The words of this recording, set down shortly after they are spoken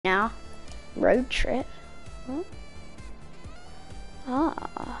now. Road trip. Huh?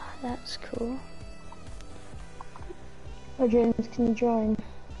 Ah, that's cool. Oh, James, can you join?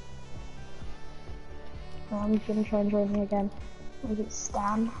 Oh, I'm gonna try and join me again. Is it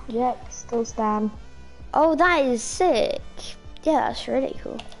Stan? Yep, still Stan. Oh, that is sick. Yeah, that's really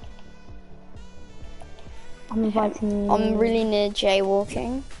cool. I'm inviting you. I'm really near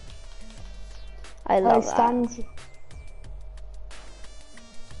jaywalking. I love that.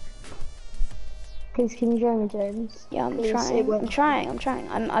 Please, can you join me, James? Yeah, I'm Please, trying. I'm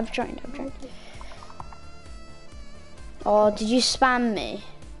trying. Oh, did you spam me?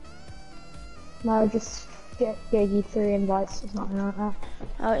 No, just gave you 3 invites or something like that.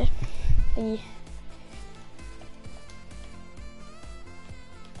 Oh, yeah.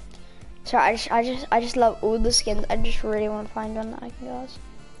 Sorry, I just love all the skins. I just really want to find one that I can go as.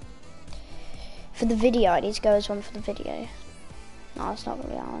 For the video, I need to go as one for the video. No, it's not gonna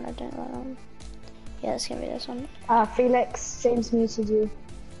be that one. I don't like that one. Yeah, it's gonna be this one. Felix, James muted you.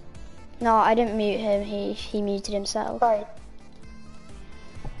 No, I didn't mute him. He muted himself. Right.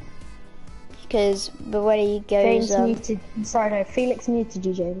 Because the way he goes. James muted. Sorry, no. Felix muted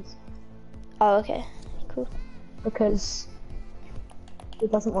you, James. Oh, okay. Cool. Because he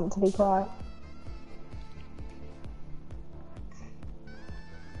doesn't want to be quiet.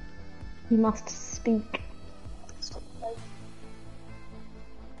 He must speak.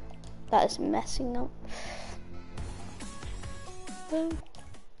 That is messing up.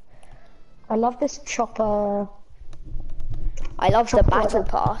 I love this chopper. I love the battle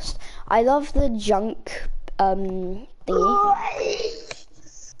pass. I love the junk thingy.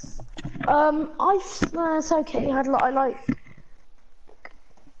 It's okay. I like.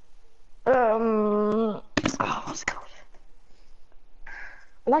 What's it called?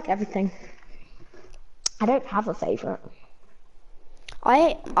 I like everything. I don't have a favorite.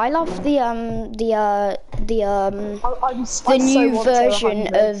 I love the new version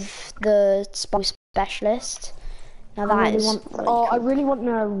of the specialist. Now that is. I really want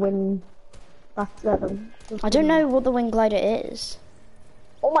to win. I don't know what the wing glider is.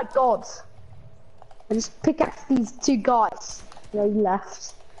 Oh my god! I just pickaxed these 2 guys. They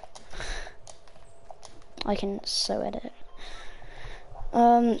left. I can so edit.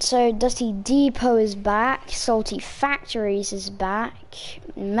 So Dusty Depot is back, Salty Factories is back,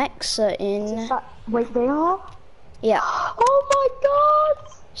 Mechs are in. Wait, they are? Yeah. Oh my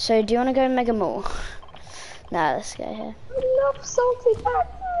god! So do you want to go Mega Mall? Nah, let's go here. I love Salty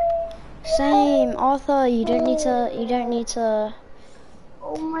Factory. Same, Arthur. You don't need to.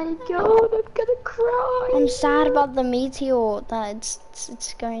 Oh my god, I'm gonna cry. I'm sad about the meteor that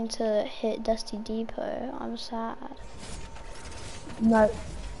it's going to hit Dusty Depot. I'm sad. No.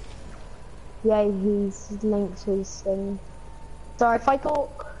 Yeah, he's linked his thing. Sorry, if I go...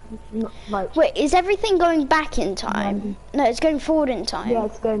 Like, wait, is everything going back in time? No, it's going forward in time. Yeah,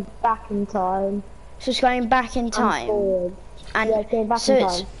 it's going back in time. So it's going back in time. Forward. And yeah, it's going back so in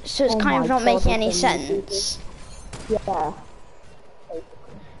it's time. so it's kind of not making any sense. Yeah.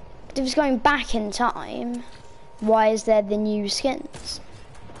 If it's going back in time, why is there the new skins?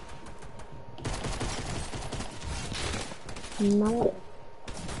 No.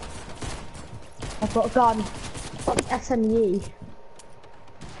 I've got a gun. I've got an SMG.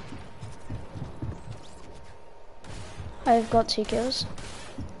 I've got 2 kills.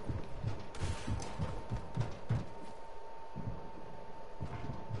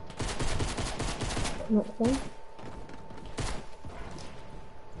 Next one.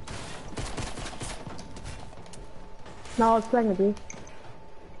 No, I was playing with you.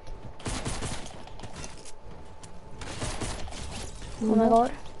 Oh my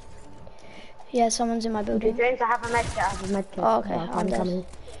god. Yeah, someone's in my building. Okay, James, I have a medkit. Oh, okay, I'm dead.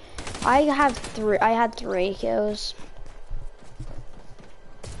 I had 3 kills.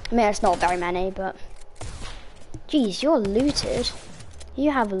 I mean, it's not very many, but... Jeez, you're looted.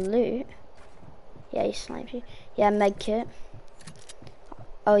 You have loot. Yeah, he sniped you. Yeah, medkit.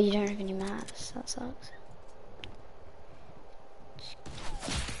 Oh, you don't have any mats. That sucks.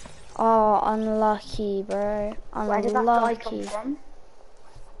 Oh, unlucky, bro. Unlucky. Where did that guy come from?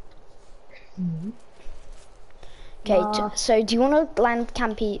 Okay, so do you want to land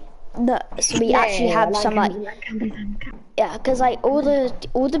campy? No, so we actually have some like, yeah, because like all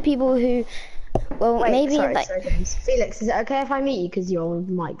the people who, well, wait, maybe sorry, like. sorry, Felix, is it okay if I meet you because your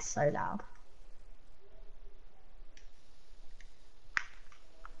mic's so loud?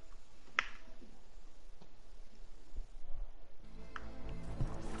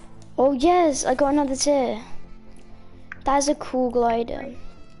 Oh yes, I got another tier. That's a cool glider.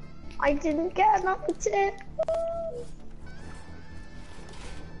 I didn't get another tier.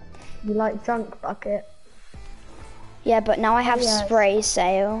 You like Junk Bucket? Yeah, but now I have yes. spray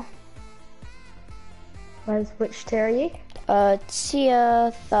sail. Which tier are you?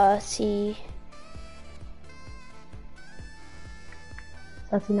 Tier 30.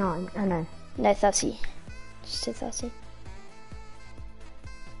 39. Oh no. No, 30. Just tier 30.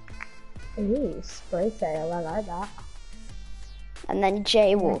 Ooh, spray sail, I like that. And then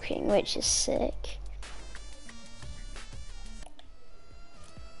jaywalking, which is sick.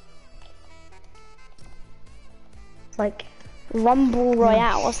 It's like Rumble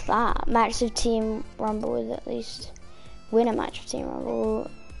Royale, what's that? Match of Team Rumble with at least win a match of Team Rumble.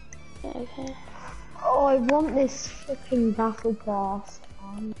 Okay. Oh, I want this freaking battle pass.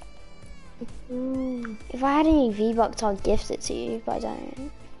 If I had any V-Bucks, I'd gift it to you, but I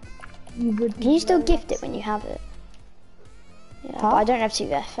don't. You would. Can you still gift it when you have it? Yeah, Huh? but I don't have 2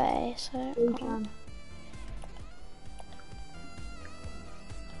 FA, so I You can't. can.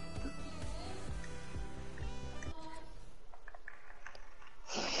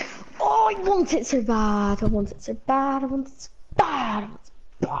 Oh, I want it so bad. I want it so bad. I want it so bad. I want it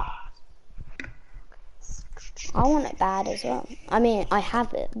so bad. I want it bad as well. I mean, I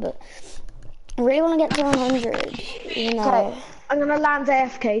have it, but I really want to get to 100, even though... Okay, I'm gonna land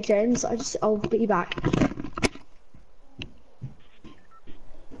AFK, James. I'll be back.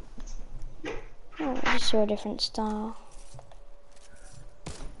 Oh, I just saw a different style.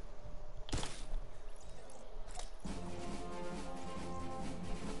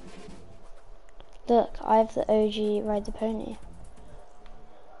 Look, I have the OG Ride the Pony.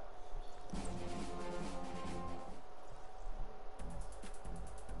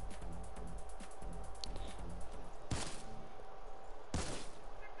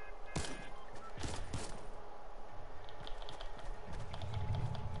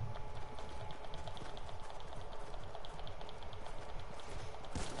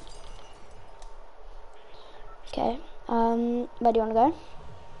 Okay, where do you want to go?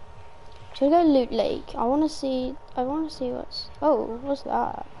 Should we go Loot Lake? I want to see what's... Oh, what's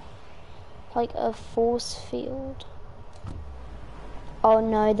that? Like a force field. Oh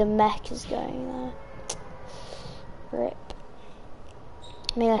no, the mech is going there. Rip.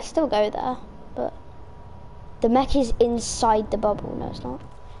 I mean, I still go there, but... The mech is inside the bubble. No, it's not.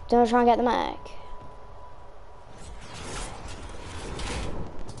 Do you want to try and get the mech?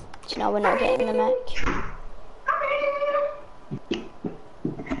 Do you know we're not getting the mech?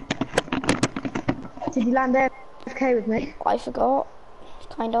 Did you land AFK with me? I forgot.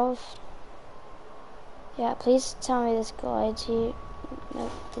 Kind of. Yeah, please tell me this guides you.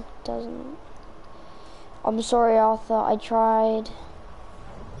 No, it doesn't. I'm sorry, Arthur. I tried.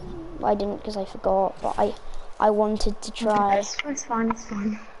 I didn't because I forgot, but I wanted to try. Okay, it's fine, it's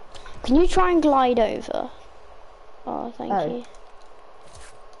fine. Can you try and glide over? Oh, thank you.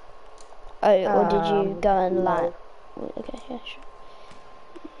 Oh, or did you go and land? Okay, yeah, sure.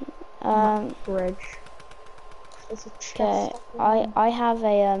 Bridge. Okay, I have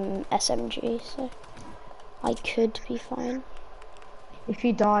a SMG, so I could be fine. If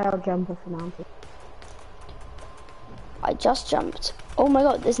you die, I'll jump off a mountain. I just jumped. Oh my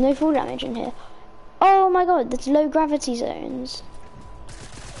god, there's no fall damage in here. Oh my god, there's low gravity zones.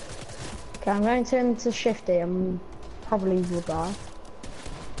 Okay, I'm going to into Shifty and probably will die.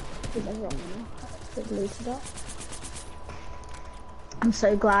 Is that wrong? I'm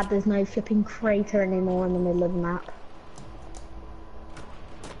so glad there's no flipping crater anymore in the middle of the map.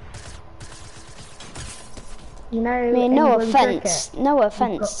 You know, I mean, no offense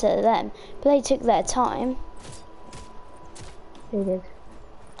to them, but they took their time. Who did?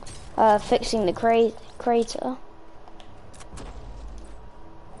 Fixing the crater.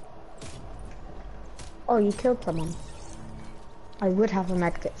 Oh, you killed someone. I would have a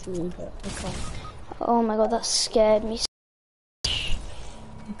medkit for you, but I can't. Oh my god, that scared me.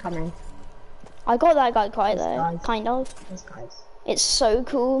 I'm coming. I got that guy quite though, Guys. kind of. Those guys. It's so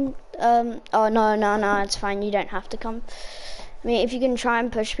cool. Oh no, it's fine. You don't have to come. I mean, if you can try and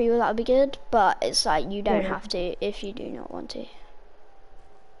push people, that would be good. But it's like you don't have to if you do not want to.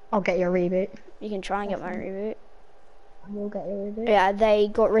 I'll get your reboot. You can try and get my reboot. I will get your reboot. Yeah, they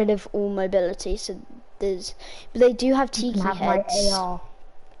got rid of all mobility, so but they do have tiki have heads. my AR.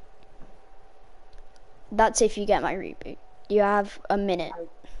 That's if you get my reboot. You have a minute.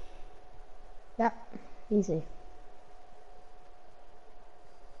 Yep, easy.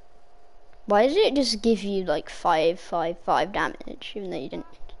 Why did it just give you like 5 damage, even though you didn't?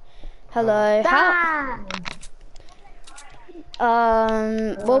 Hello. How?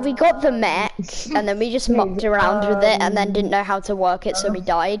 Well, we got the mech, and then we just mucked around with it, and then didn't know how to work it, so we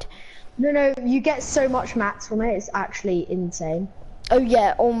died. No, you get so much mats from it, it's actually insane. Oh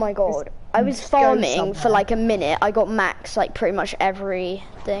yeah, oh my god. I was Just go farming for somewhere. like a minute. I got max like pretty much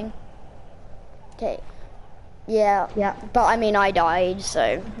everything. Okay. Yeah. Yeah. But I mean I died,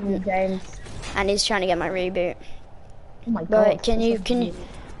 so James. and he's trying to get my reboot. Oh my god. But can that's you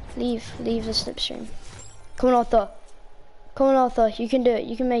a- leave the slipstream? Come on Arthur. Come on Arthur, you can do it.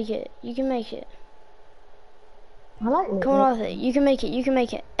 You can make it. You can make it. I like Come on Arthur, you can make it. You can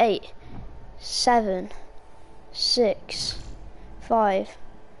make it. 8 7 6 5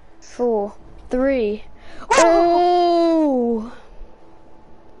 4 3. Oh!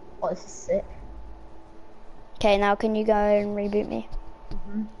 Oh, this is sick. Okay, now can you go and reboot me?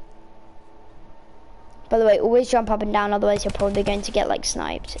 By the way, always jump up and down, otherwise you're probably going to get like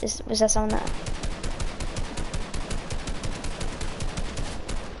sniped. Was there someone there?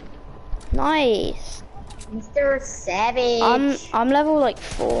 Nice. Mr. Savage. I'm level like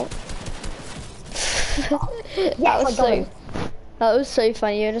 4. Yes, That was so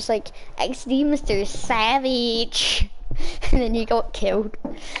funny. You're just like XD Mr. Savage, and then you got killed.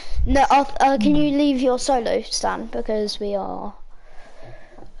 No, can you leave your solo stand because we are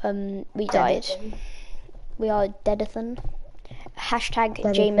we died. We are deadathan. Hashtag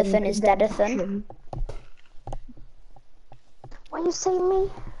Jamathan is deadathan. What are you saying me?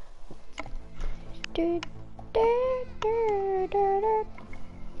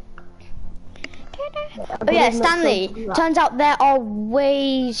 Oh yeah, Stanley, turns out there are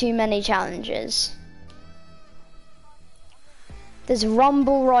way too many challenges. There's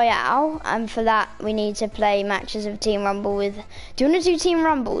Rumble Royale, and for that we need to play matches of Team Rumble with... Do you want to do Team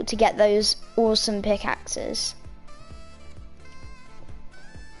Rumble to get those awesome pickaxes?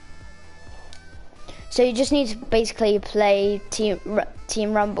 So you just need to basically play Team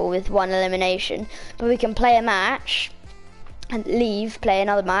Rumble with one elimination. But we can play a match, and leave, play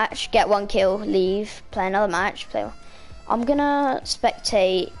another match, get 1 kill, leave, play another match, play... I'm gonna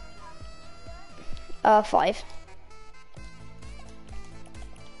spectate 5.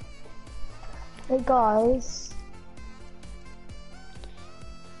 Hey guys.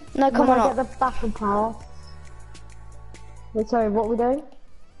 No, come on I up. get the battle pass. Wait, sorry, what are we doing?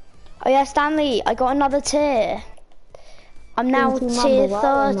 Oh yeah, Stanley, I got another tier. I'm now Team tier Rumble,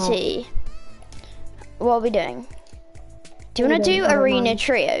 right, or 30. What are we doing? Do you want to do I don't arena mind.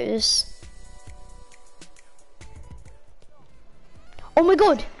 trios? Oh my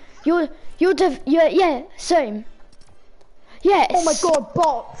god, yeah, same. Yes. Oh my god,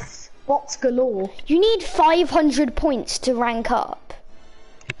 bots! Bots galore. You need 500 points to rank up.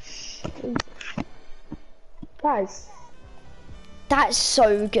 Guys. That's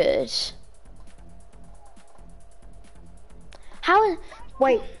so good. How?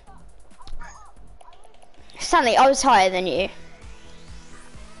 Wait. Stanley, I was higher than you.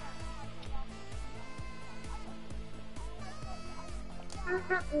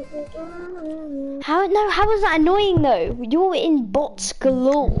 How was that annoying though? You're in bots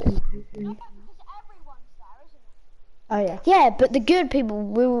galore. Oh yeah. Yeah, but the good people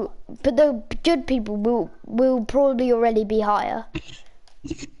will probably already be higher.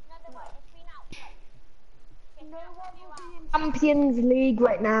 Champions League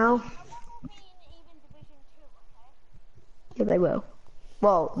right now. Yeah, they will.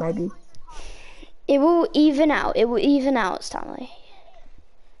 Well, maybe. It will even out. It will even out, Stanley.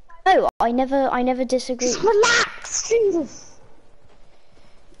 No, I never disagree. Just relax, Jesus.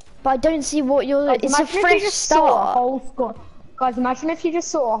 But I don't see what you're. Guys, It's a imagine if fresh you just saw a start. whole squad. Guys, imagine if you just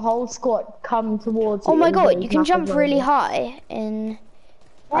saw a whole squad come towards you. Oh my in god, those you can jump massive really rollers. high in.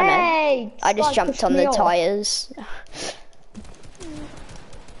 Hey! I just Guys, jumped push on me the off. tires.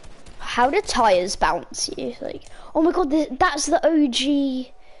 How do tires bounce you? Like, oh my god, that's the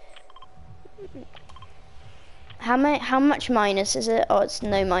OG. How much minus is it? Oh, it's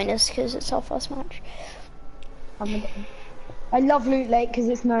no minus because it's our first match. I love Loot Lake because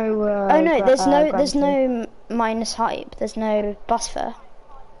it's no. Oh no, there's gravity. no minus hype. There's no bus fare.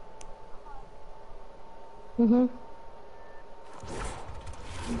 Mhm.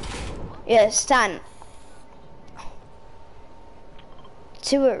 Yeah, Stan.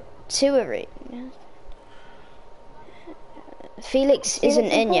 Two arena. Felix isn't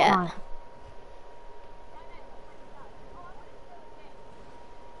in yet. Fortnite.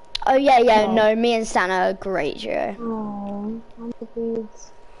 Oh yeah, Oh. no, me and Stan are a great duo. Oh, I'm the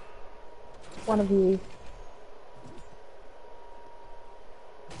dudes. One of you.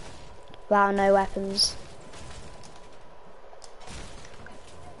 Wow, no weapons.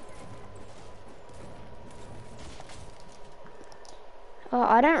 Oh,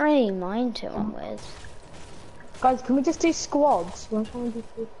 I don't really mind who I'm with. Guys, can we just do squads? Why can't we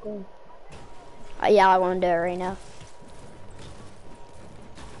just do squads? Yeah, I want to do arena.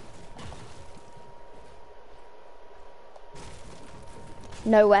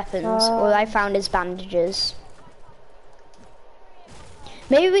 No weapons. All I found is bandages.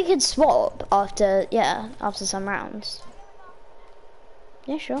 Maybe we could swap after, after some rounds.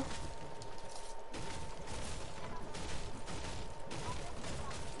 Yeah, sure.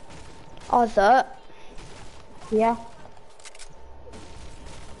 Arthur. Yeah.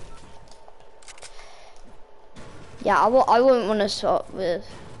 Yeah, I wouldn't want to swap with.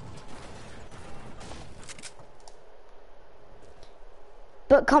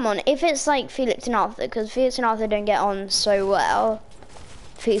 But come on, if it's like Felix and Arthur, because Felix and Arthur don't get on so well.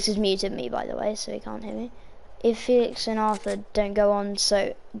 Felix has muted me, by the way, so he can't hear me. If Felix and Arthur don't get on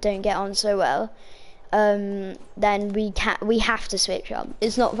so well, then we have to switch up.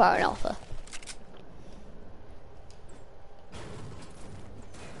 It's not fair on Arthur.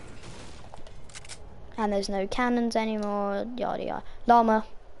 And there's no cannons anymore, yada yada. Llama.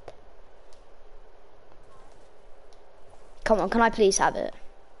 Come on, can I please have it?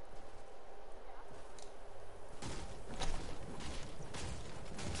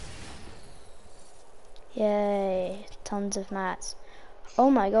 Yay, tons of mats.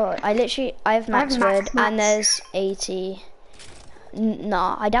 Oh my god, I have max wood and there's 80.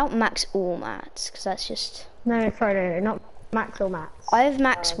 Nah, I don't max all mats, because that's just... No, Frodo, not max all mats. I have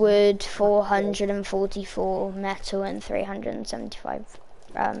max wood, 444 metal and 375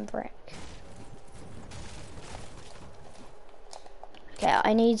 brick. Okay,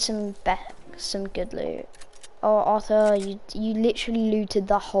 I need some good loot. Oh, Arthur, you literally looted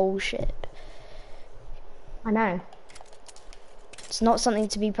the whole ship. I know. It's not something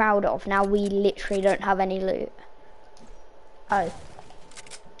to be proud of. Now we literally don't have any loot. Oh.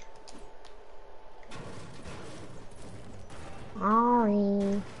 Sorry.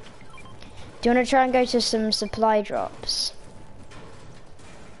 Do you want to try and go to some supply drops?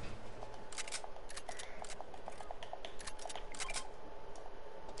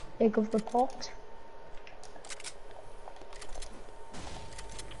 Big of the pot.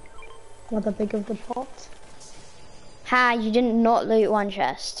 Another big of the pot. Ha, you did not loot one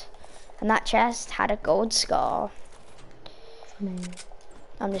chest. And that chest had a gold scar.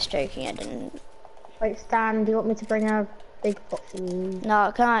 I'm just joking, I didn't. Wait, Stan, do you want me to bring a big pot for you?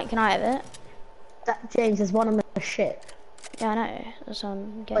 No, can I have it? That, James, there's one on the ship. Yeah, I know. That's what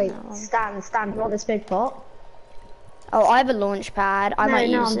I'm getting Wait, that one. Stan, do you want this big pot? Oh, I have a launch pad. I might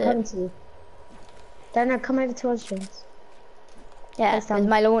use it. I'm coming to you. No, come over to us, James. Yeah, with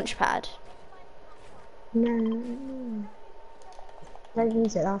my launch pad. No. Don't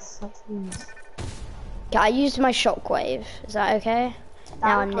use it, that's nice. Okay, I used my shockwave. Is that okay?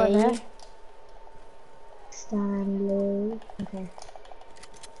 Now I'm near you. Stanley. Okay.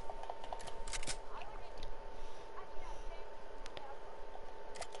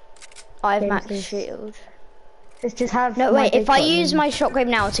 I have max shield. Let's just have. No, wait. If I use my shockwave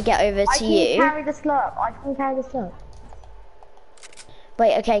now to get over to you. I can carry the slurp. I can carry the slurp.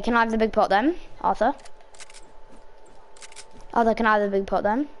 Wait. Okay. Can I have the big pot then, Arthur? Arthur, can I have the big pot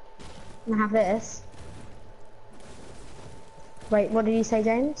then? Can I have this? Wait. What did you say,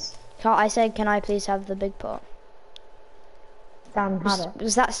 James? I said, can I please have the big pot? Stan had it.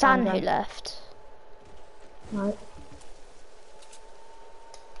 Was that Stan who left? No.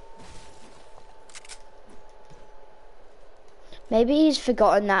 Maybe he's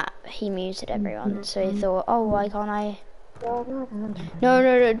forgotten that he muted everyone, so he thought, oh, why can't I?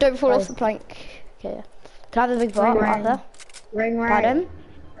 No, don't fall off the plank. Okay. Can I have the big pot, Arthur? Ring. Pardon?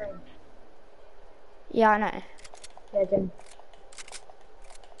 Yeah, I know. Yeah, Jim.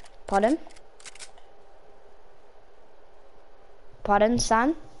 Pardon? Pardon,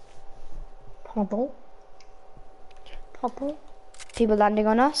 Stan? Pardon? People landing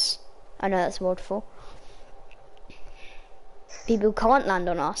on us? I know that's waterfall. People can't land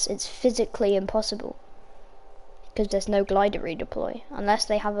on us. It's physically impossible. Because there's no glider redeploy. Unless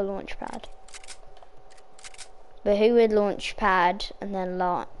they have a launch pad. But who would launch pad and then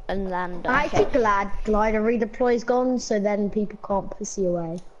land? I'm actually glad glider redeploy's gone, so then people can't pussy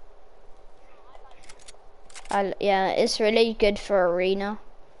away. Yeah, it's really good for arena.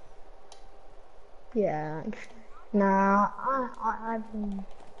 Yeah. Nah, I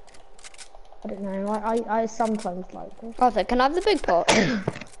don't know. I sometimes like this. Arthur, can I have the big pot?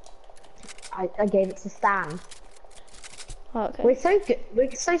 I gave it to Stan. Oh, okay. We're so good.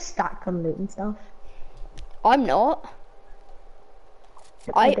 We're so stacked on loot and stuff. I'm not.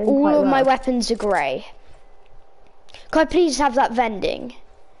 All of my weapons are grey. Can I please have that vending?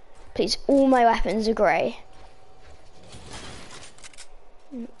 Please, all my weapons are grey.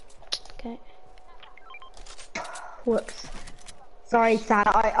 Okay. Whoops. Sorry, Stan.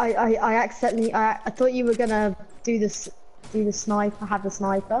 I accidentally. I thought you were gonna do this do the sniper, have the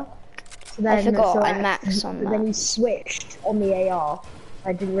sniper. So I forgot so I maxed on then that. he switched on the AR.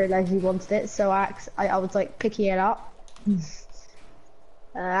 I didn't realise he wanted it, so I was like picking it up.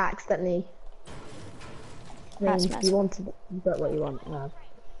 Accidentally. I That's mean, messed you up. wanted it, you got what you want.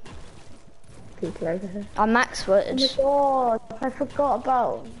 People over here. I max wood. Oh my god, I forgot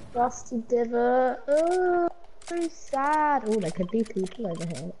about Rusty Divot. Oh, so sad. Oh, there could be people over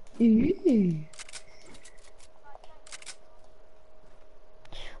here. Ooh.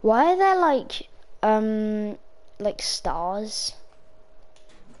 Why are there like stars?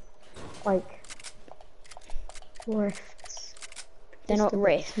 Like rifts. They're Just not a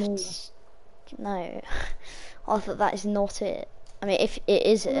bit smaller. rifts. No. I thought that is not it. I mean, if it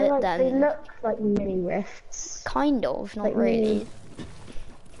is They're it, like, then they look like mini rifts. kind of, not Like really. mini.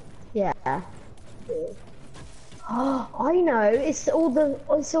 Yeah. Oh, I know. This is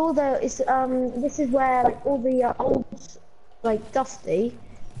where like all the old, like Dusty.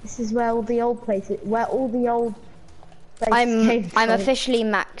 This is where all the old places, where all the old places came from. I'm officially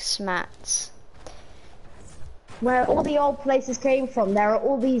max mats. Where all the old places came from. There are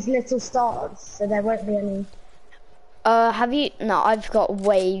all these little stars, so there won't be any. Have you? No, I've got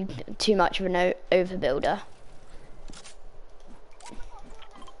way too much of an overbuilder.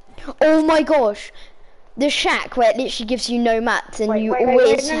 Oh my gosh, the shack where it literally gives you no mats and you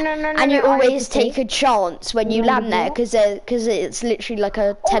always take a chance when you land there because it's literally like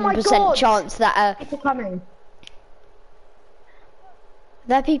a 10% chance that people coming.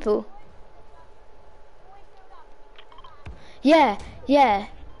 There are people. Yeah,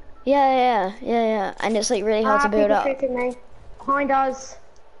 and it's like really hard to build up. Me. Behind us.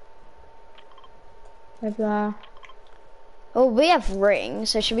 Over there. Oh, we have ring,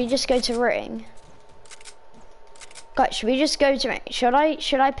 so should we just go to ring? Guys, should we just go to ring? Should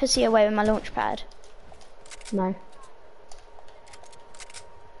I pussy away with my launch pad? No.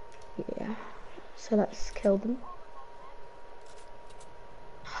 Yeah. So let's kill them.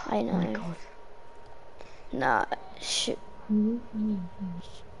 I know. Oh my god. Nah, shit.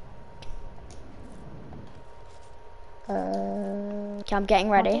 Okay, I'm getting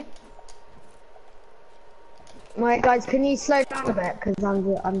ready. Wait, guys, can you slow down a bit? Because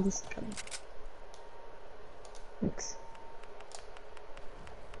I'm just. Thanks.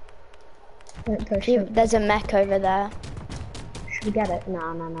 Don't push it. There's a mech over there. Should we get it?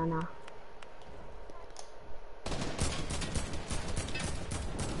 No.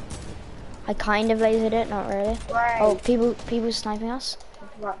 I kind of lasered it, not really. Right. Oh, people sniping us.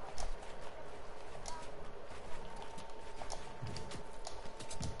 Right.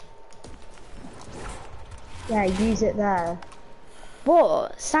 Yeah, use it there.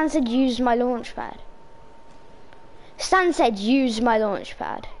 What? Stan said use my launch pad. Stan said use my launch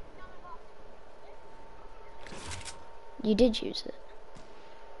pad. You did use it.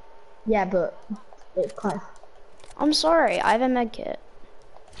 Yeah, but it's quite. I'm sorry, I have a med kit.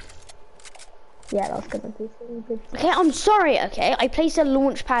 Yeah, that's gonna be something good. Okay, I'm sorry, okay? I placed a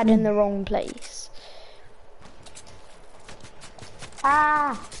launch pad in the wrong place.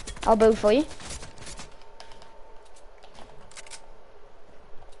 Ah! I'll build for you.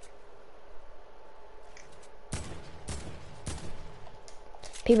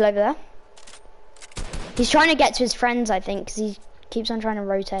 People over there. He's trying to get to his friends, I think, because he keeps on trying to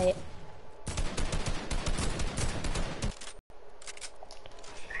rotate.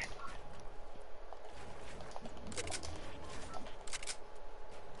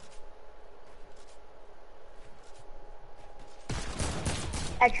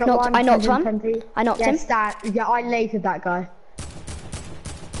 I knocked one. I knocked him. Yeah, I lasered that guy.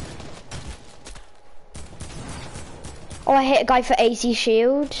 Oh, I hit a guy for AC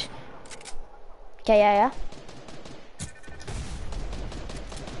shield. Okay, yeah.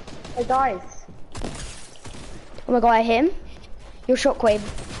 Hey guys. Oh my god, I hit him. Your shockwave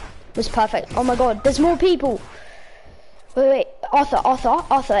was perfect. Oh my god, there's more people. Wait. Arthur,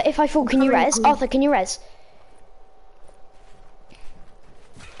 if I fall, can you res? Arthur, can you res?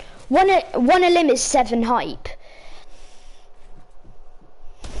 One limb is 7 hype.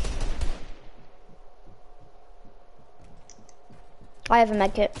 I have a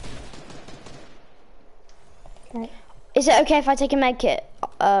med kit. Okay. Is it okay if I take a med kit,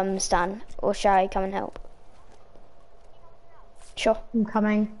 Stan, or shall I come and help? Sure. I'm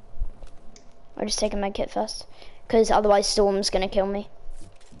coming. I'll just take a med kit first, because otherwise Storm's gonna kill me.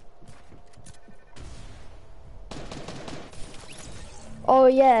 Oh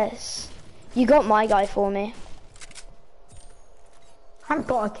yes, you got my guy for me. I haven't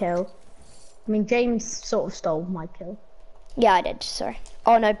got a kill. I mean, James sort of stole my kill. Yeah, I did, sorry.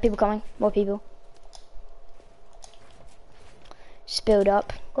 Oh no, people coming, more people. Just build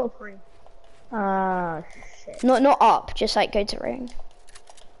up. Got 3. Ah, shit. Not up, just like go to ring.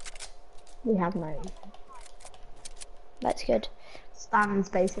 We have no. That's good. Stan's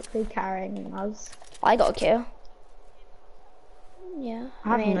basically carrying us. I got a kill. Yeah.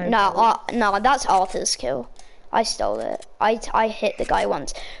 I I mean, have no, that's Arthur's kill. I stole it. I hit the guy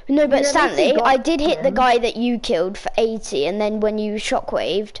once. No, but Yeah, Stanley, got I did hit the him. guy that you killed for 80, and then when you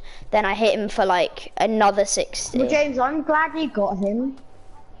shockwaved, then I hit him for like another 60. Well, James, I'm glad you got him.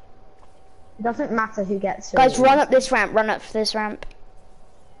 It doesn't matter who gets it. Guys, run up this ramp. Run up this ramp.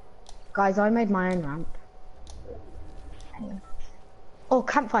 Guys, I made my own ramp. Oh,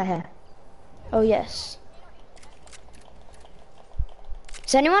 campfire here. Oh yes.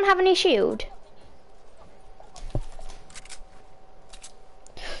 Does anyone have any shield?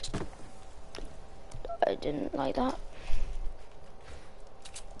 I didn't like that.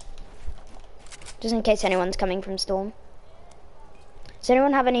 Just in case anyone's coming from storm. Does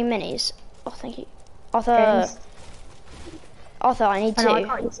anyone have any minis? Oh, thank you. Arthur, James. Arthur, I need Oh, no, I two.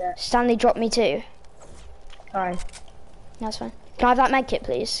 can't use it. Stanley dropped me two. Sorry. That's fine. Can I have that med kit,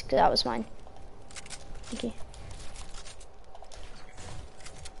 please? Because that was mine. Thank you.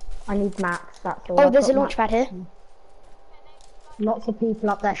 I need maps, that's all. Oh, I've there's a got launch pad here. Lots of people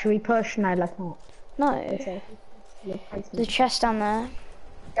up there. Should we push? No, let's not. No. Okay. Yeah, There's a chest down there.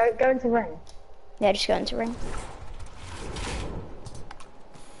 Go into ring. Yeah, just go into ring.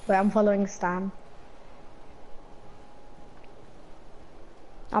 Wait, I'm following Stan.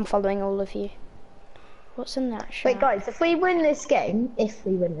 I'm following all of you. What's in that shot? Wait, guys, if we win this game,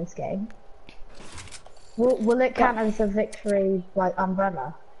 will it count as a victory, like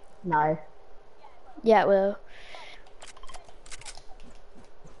umbrella? No. Yeah, it will.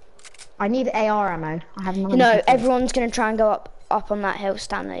 I need AR ammo. I have none. No, everyone's gonna try and go up on that hill,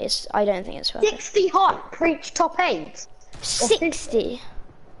 Stanley. I don't think it's worth it. 60 hot. Preach top 8. 60.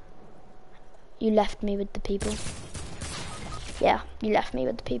 You left me with the people. Yeah, you left me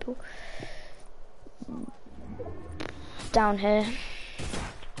with the people. Down here.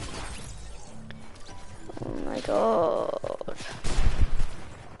 Oh my god.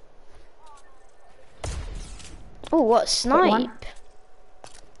 Oh, what snipe?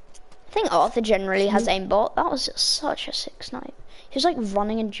 I think Arthur generally has aimbot. That was just such a sick snipe. He was like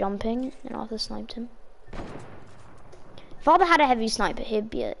running and jumping, and Arthur sniped him. If Arthur had a heavy sniper, he'd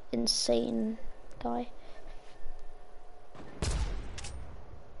be an insane guy.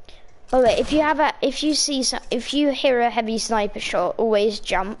 By the way, if you hear a heavy sniper shot, always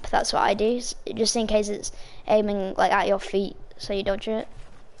jump. That's what I do, just in case it's aiming like at your feet, so you dodge it.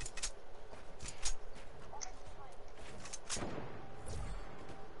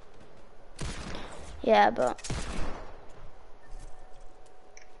 Yeah, but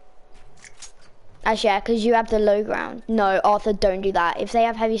actually, yeah, because you have the low ground. No, Arthur, don't do that. If they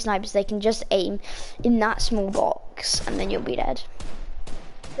have heavy snipers, they can just aim in that small box, and then you'll be dead.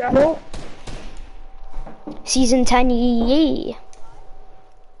 Yeah. Season 10 yee.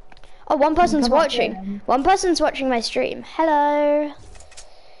 Oh, one person's watching. One person's watching my stream. Hello.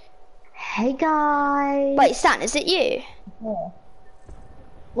 Hey guys. Wait, Stan, is it you? Yeah.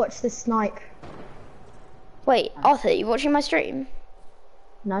 Watch this snipe. Wait, Arthur, you watching my stream?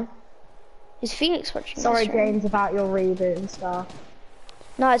 No. Is Felix watching my Sorry, stream? James, about your reboot and stuff.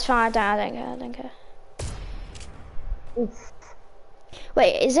 No, it's fine. I don't care. Oof.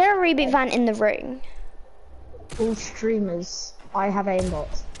 Wait, is there a reboot van in the ring? All streamers. I have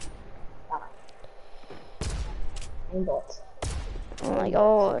aimbot. Aimbot. Oh my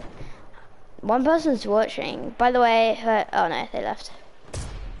god. One person's watching. By the way, oh no, they left.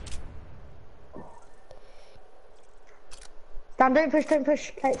 Dan, don't push.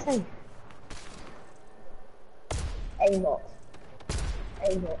 Play it safe. Aimbot.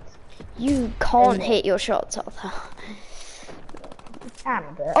 You can't hit your shots, Arthur. Can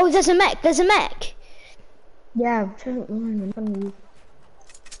a bit. Oh, there's a mech. Yeah, don't mind, I'm gonna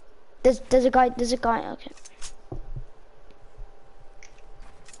use. There's a guy, okay.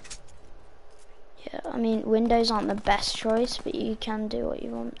 Yeah, I mean, windows aren't the best choice, but you can do what you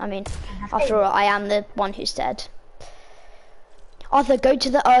want. I mean, after all, I am the one who's dead. Arthur, go to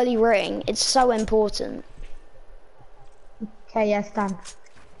the early ring. It's so important. Okay, yes, Dan.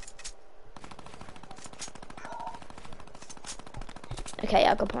 Okay,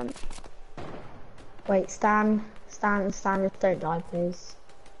 I got point. Wait, Stan, just don't die, please.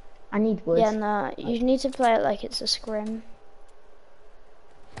 I need wood. Yeah, no, you need to play it like it's a scrim.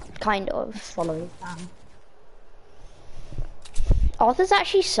 Kind of. Following Stan. Arthur's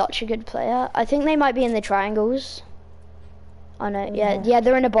actually such a good player. I think they might be in the triangles. Oh no, yeah,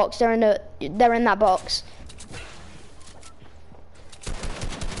 they're in a box. They're in that box.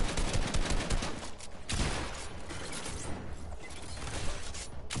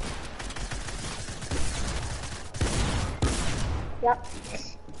 Yep.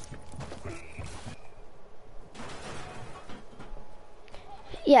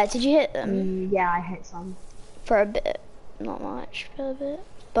 Yeah, did you hit them? Yeah, I hit some. For a bit. Not much, for a bit.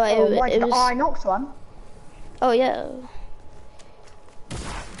 But Oh, it was... I knocked one. Oh, yeah.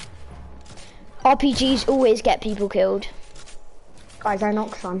 RPGs always get people killed. Guys, I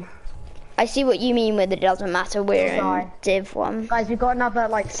knocked one. I see what you mean with it doesn't matter, we're in Sorry. Div 1. Guys, we've got another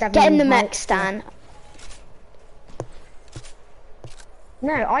like 7. Get in the mech, Stan.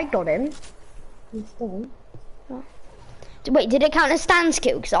 No, I got him. He's still. Oh. Wait, did it count as Stan's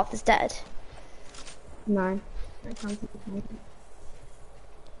kill because Arthur's dead? No.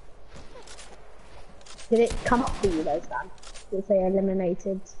 Did it come up for you though, Stan? Did it say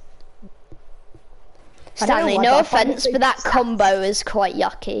eliminated? Stanley, no offense, but that combo is quite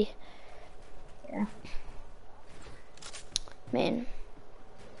yucky. Yeah. Man.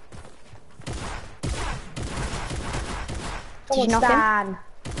 Did you knock him?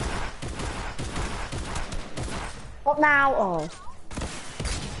 What now? Oh.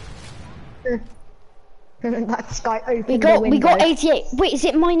 That guy opened We got 88. Wait, is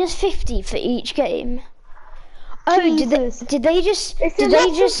it minus 50 for each game? Oh, did they just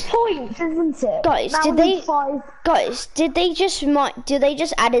points, isn't it? Guys, now did they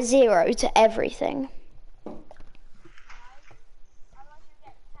just add a 0 to everything?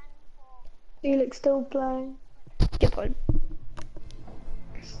 Felix still playing. Good point.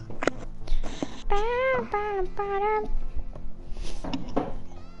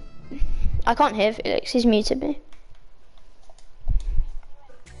 I can't hear Felix, he's muted me.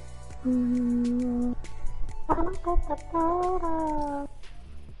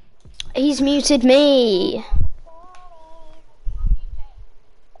 He's muted me.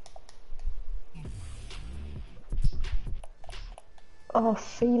 Oh,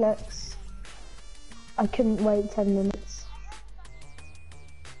 Felix. I couldn't wait 10 minutes.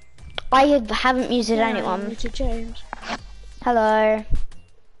 I haven't muted anyone. Muted James. Hello.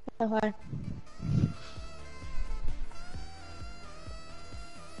 Oh, hi.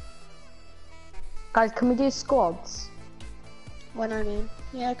 Guys, can we do squads? When I'm in.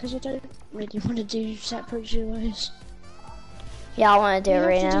 Yeah, because I don't really want to do separate duos. Yeah, I want to do We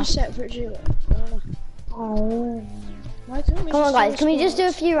have to arena. do separate duos. Oh. Why can't we Come on, just do guys, can we just do a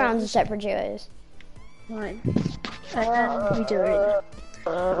squads? few rounds of separate duos? Fine. And then we do it.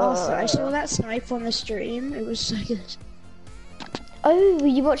 Also, I saw that snipe on the stream. It was so good. Oh, were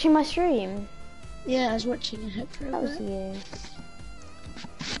you watching my stream? Yeah, I was watching it for a That was bit. you.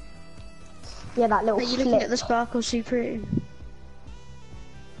 Yeah, that little Are you flip. looking at the Sparkle Supreme?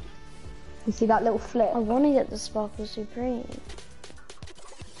 You see that little flip? I want to get the Sparkle Supreme.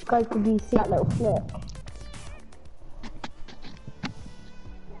 Guys, could you see that little flip?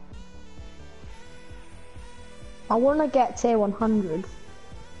 I want to get tier 100.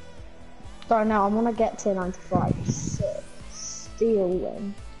 Sorry, no, I want to get tier 95. Sick. Steal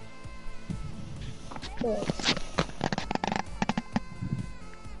win. Sick.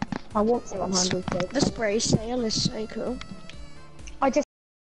 I want tier 100 though. The spray sail is so cool. I just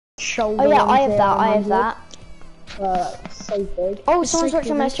shoulder. Oh yeah, one I have tier that, I have 100. that. So big. Oh, It's someone's so watching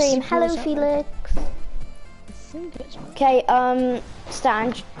cool, my it's stream. super Hello, awesome. Felix. I think it's Okay,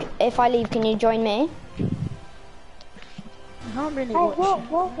 Stan, if I leave, can you join me? I can't really Hey, watch it.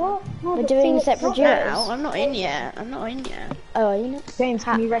 what? No, We're but doing Felix, separate what duos. Now, I'm not in yet. I'm not in yet. Oh, are you know? James,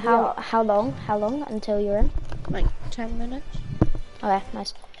 can you ready up? How long? How long until you're in? Like 10 minutes. Okay,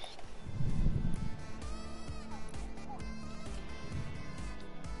 nice.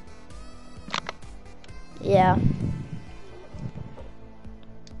 Yeah.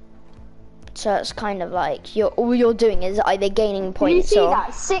 So it's kind of like all you're doing is either gaining Can you points see or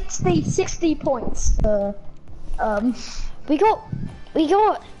that? 60 points. we got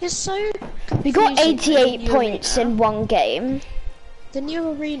It's so we got confusing, 88 the new points arena. in one game. The new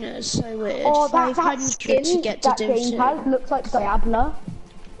arena is so weird. Oh, that 500 skin to get to that Div game 2. has looks like Diablo,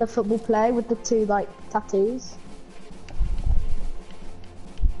 the football player with the two like tattoos.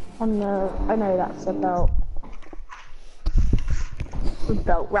 On the, I know that's a belt. The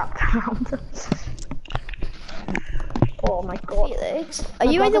belt wrapped around. Oh my god. Felix, are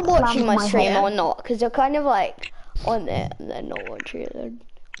My you either brother watching slammed my my stream hair. or not? Because you're kind of like on it and then not watching it, then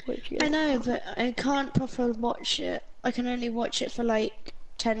watching I it. know, but I can't properly watch it. I can only watch it for like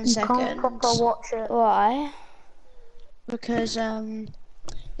 10 You can't seconds. proper watch it. Why? Because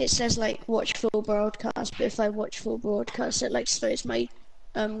it says like watch full broadcast, but if I watch full broadcast, it like slows my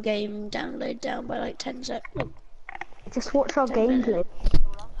game download down by like 10 seconds. Just watch our 10 gameplay. minutes.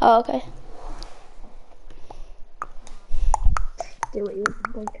 Oh, okay. Do what you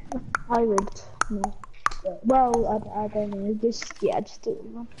think. I would. No. Well, I don't know. Just do it.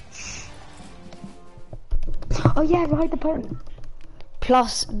 Oh yeah, ride the pony.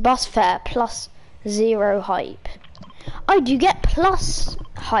 Plus bus fare plus 0 hype. Oh, do you get plus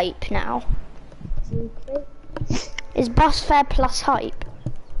hype now? Okay. Is bus fare plus hype?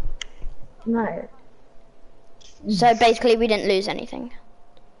 No. So basically we didn't lose anything.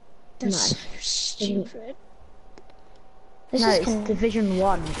 That's No. so stupid. This No, is it's Division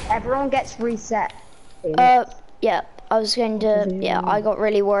 1. Everyone gets reset. yeah, I was going to, yeah, I got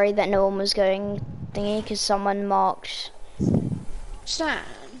really worried that no one was going thingy because someone marked. Stan,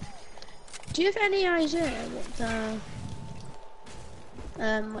 do you have any idea what the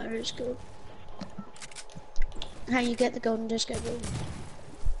what it's called? How you get the golden disco ball?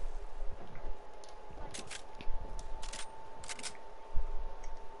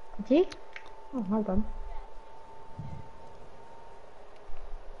 Did you? Oh, hold on.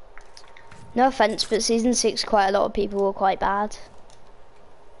 No offense, but season 6 quite a lot of people were quite bad.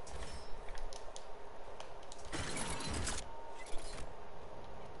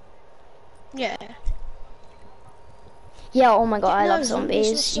 Yeah. Yeah, oh my god, I No, love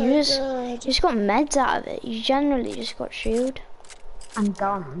zombies. so You good. just got meds out of it. You generally just got shield. And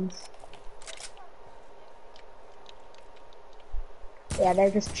guns. Yeah, they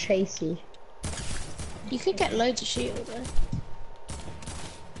just chase you. You could get loads of shield though.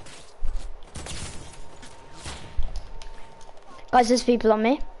 Guys, there's people on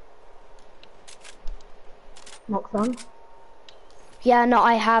me. Knocked on. Yeah, no,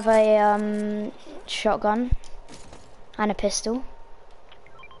 I have a shotgun and a pistol.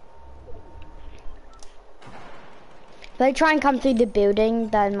 If they try and come through the building,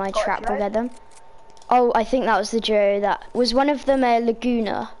 then my trap will get them. Oh, I think that was the duo. That was one of them, a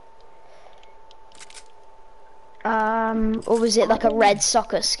Laguna, or was it like a red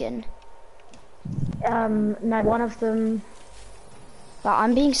soccer skin? No, one of them. But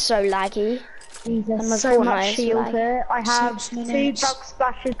I'm being so laggy. And my There's so Fortnite much is shield lag. here. I have 6 2 minutes. bug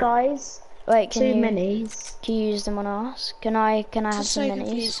splashes, guys. Wait, Two can you minis. can you use them on us? Can I have It's some so minis?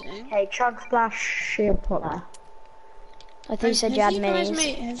 confusing. Okay, chug splash, shield pot there. I thought you said you had minis.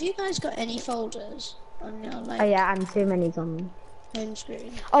 Have you guys got any folders on your like Oh yeah, and 2 minis on them. home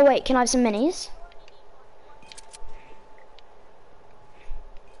screen? Oh wait, can I have some minis?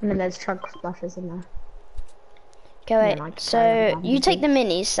 And then there's chug splashes in there. Okay, And wait. then I can So carry you them take the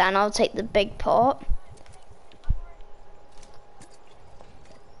minis, San. I'll take the big pot.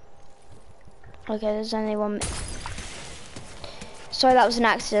 Okay, there's only one. Sorry, that was an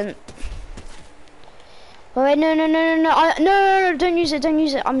accident. Oh, wait, no, no, don't use it, don't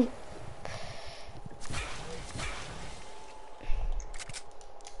use it.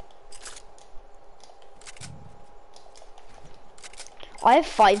 I have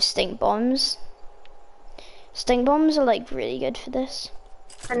 5 stink bombs. Stink bombs are like really good for this.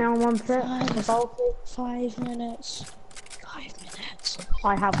 Anyone wants it? Five. The Baltic? 5 minutes. 5 minutes.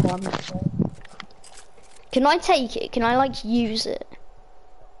 I have one. So. Can I take it? Can I like use it?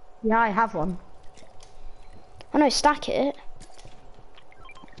 Yeah, I have one. Oh no, stack it.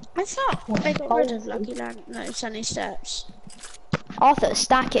 I thought I got rid of Lucky Land. No, Sunny Steps. Arthur,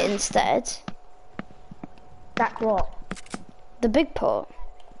 stack it instead. Stack what? The big pot.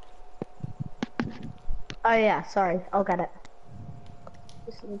 Oh yeah, sorry, I'll get it.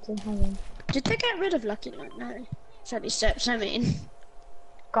 Just need to hang on. Did they get rid of Lucky Land? No. Sunny Steps, I mean.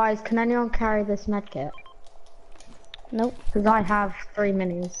 Guys, can anyone carry this medkit? Nope. Because I have 3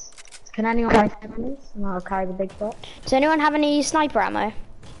 minis. Can anyone carry 5 minis? And I'll carry the big pot. Does anyone have any sniper ammo?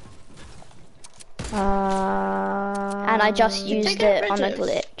 And I just Did they used get it on a rid of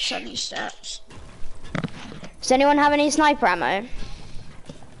glitch. Sunny Steps. Does anyone have any sniper ammo?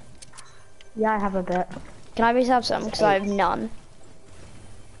 Yeah, I have a bit. Can I please have some? Because I have none.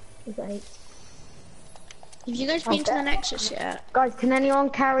 Is it 8? Have you guys been to the Nexus yet? Guys, can anyone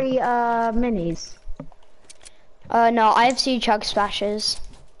carry minis? No, I have 2 chug splashes.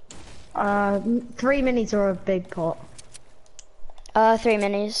 3 minis or a big pot. 3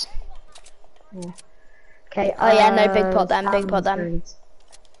 minis. Yeah. Okay. Oh yeah, no, big pot then, big pot then. Stan's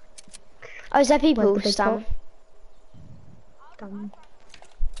Oh, is there people? Where's the big Stan? done.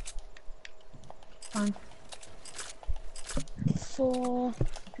 Fine. 4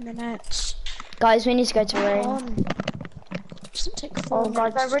 minutes. Guys, we need to go to rain. Doesn't take 4 Oh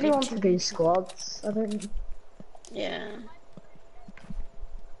guys, I minutes really do want to do 2. squads. I don't. Yeah.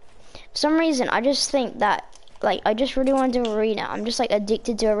 For some reason, I just think that, like, I just really want to do arena. I'm just like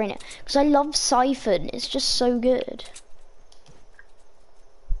addicted to arena because I love Siphon. It's just so good.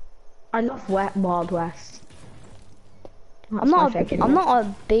 I love Wild West. That's I'm my not. favorite I'm game. not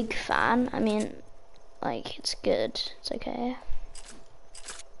a big fan. I mean, like, it's good. It's okay.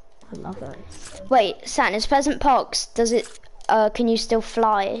 I love it. Wait, San, is Pheasant Parks, does it, can you still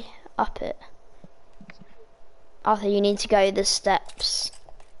fly up it? Arthur, you need to go the steps.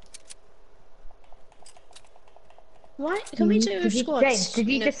 Right, can we do squads? James, did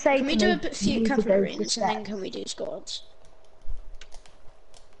you just say can we to do me a few you need to couple go to arenas and then steps? can we do squads?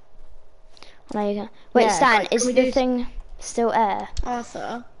 No, you can. Wait, Yeah, Stan, guys, can is we the do- thing still air?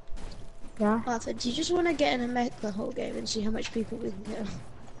 Arthur, Yeah. do you just want to get in and make the whole game and see how much people we can kill?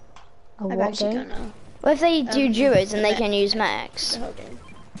 A I'm what actually game? gonna What if they do duos and they mech. can use max? the whole game.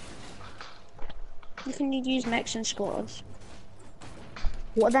 You can use mechs and squads.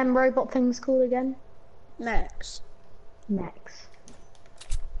 What are them robot things called again? Mechs. Next.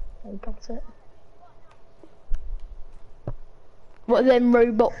 I got it. What are them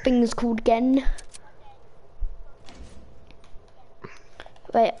robot things called again?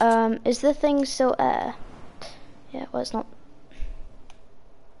 Wait, is the thing still air? Yeah, well, it's not.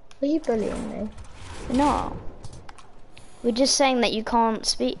 Are you bullying me? No. We're just saying that you can't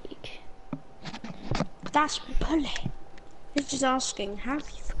speak. That's bullying. He's just asking, have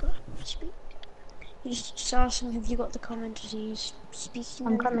you forgotten to speak? He's just asking, have you got the commenters he's speaking?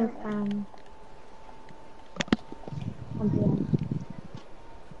 I'm over? coming from. I'm here.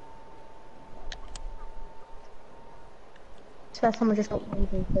 So someone just got me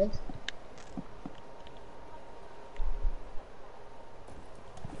this.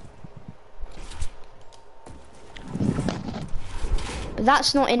 But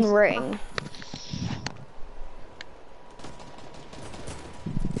that's not in ring.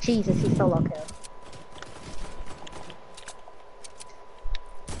 Jesus, he's solo kill.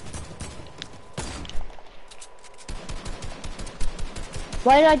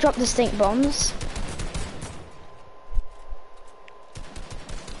 Why did I drop the stink bombs?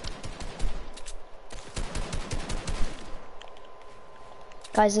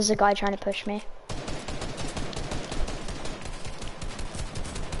 Guys, there's a guy trying to push me.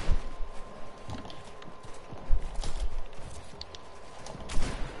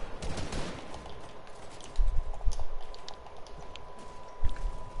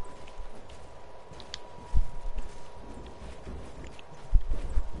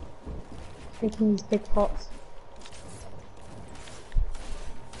 Taking these big pots.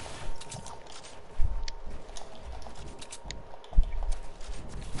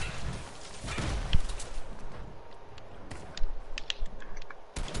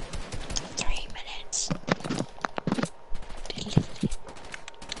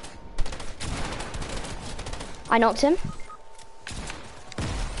 I knocked him.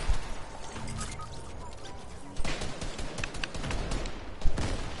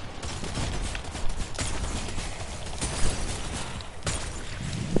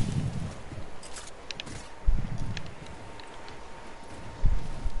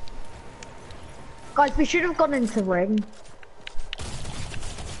 Guys, we should have gone into ring.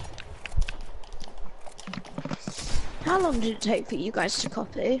 How long did it take for you guys to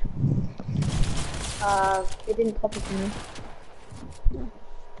copy? It didn't pop it to me.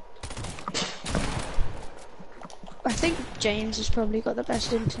 I think James has probably got the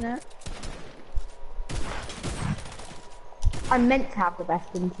best internet. I meant to have the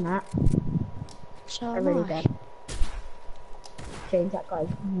best internet. So I am really I. did. Change that guy's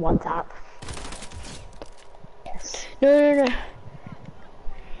one tap. Yes. No.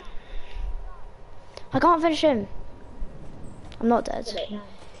 I can't finish him. I'm not dead.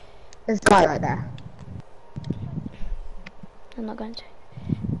 There's a guy right there. I'm not going to.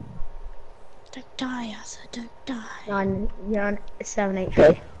 Don't die, Arthur, don't die. You're on 7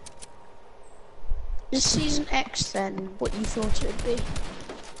 HP. Is Season X then what you thought it would be?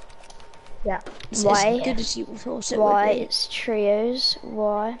 Yeah. It's Why? as good as you thought it Why? would be. It's trios.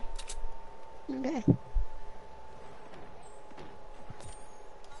 Why? Okay.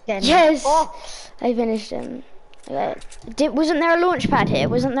 Again. Yes! Oh! I finished him. Okay. Wasn't there a launch pad here?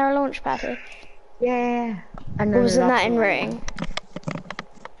 Wasn't there a launch pad here? Yeah. And Or wasn't that in ring?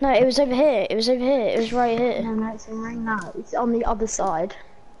 No, it was over here. It was over here. It was right here. No, it's in ring now. It's on the other side.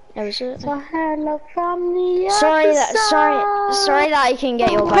 Oh, was it? So hello from the Sorry other that side. sorry that I can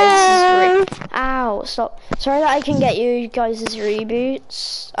get your guys' ow, stop. Sorry that I can get you guys'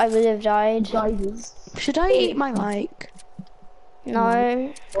 reboots. I would have died. Guys. Should I eat my mic?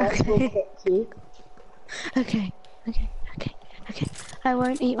 No. We'll hit you. Okay. I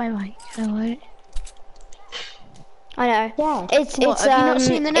won't eat my mic. I won't. I know. Yeah. It's What, have you not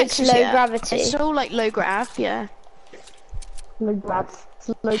seen the it's Nexus low yet? gravity. It's all like low grav, yeah. No grab.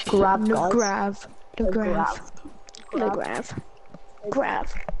 No grab, No guys. grav. No No grav. No grav.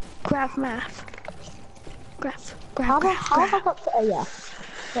 Grav. Grav math. How have I got to? Oh yeah.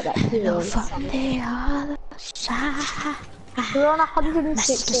 Got that Hello here. from the other side. We're on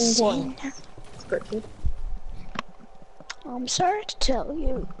 116 points. Scripted. I'm sorry to tell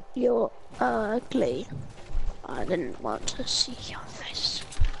you, you're ugly. I didn't want to see your face.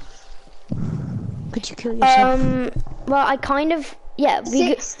 Could you kill yourself? Well, I kind of, yeah,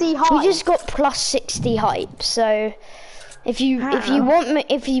 60 height. we just got plus 60 hype, so if you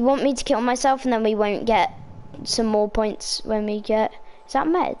want me to kill myself, and then we won't get some more points when we get, is that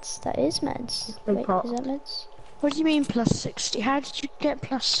meds? That is meds. Wait, is that meds? What do you mean plus 60? How did you get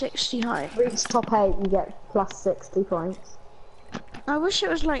plus 60 height? Reach top 8, you get plus 60 points. I wish it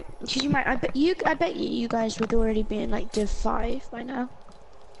was like, cause you might, I bet you guys would already be in like Div 5 by now.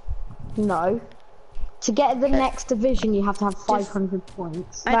 No. To get the next division, you have to have 500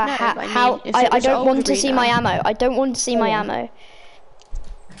 points. I know, but I don't want to see my ammo. I don't want to see my ammo.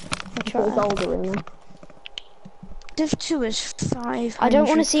 If it was older in there. Div 2 is 500. I don't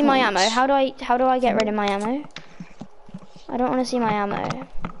want to see my points. ammo. How do I get rid of my ammo? I don't want to see my ammo.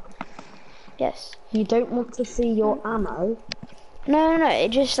 Yes. You don't want to see your ammo? No, it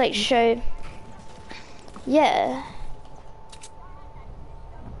just like show. Yeah.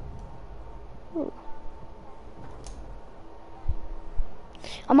 Ooh.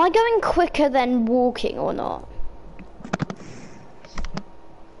 Am I going quicker than walking or not?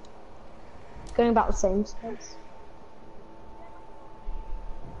 Going about the same space.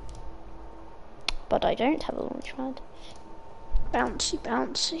 But I don't have a launch pad.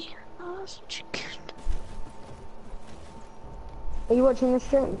 Bouncy. Oh, that's good. Are you watching the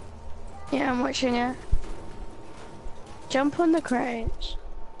stream? Yeah, I'm watching it. Jump on the crates.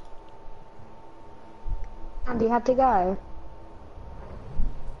 Andy had to go.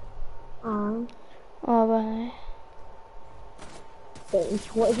 Oh, bye.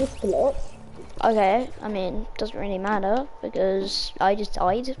 What is this split? Okay, I mean, doesn't really matter because I just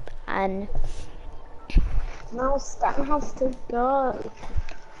died and. Now Stan has to go.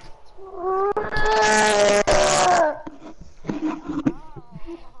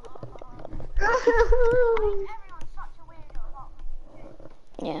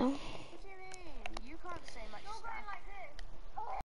 Yeah.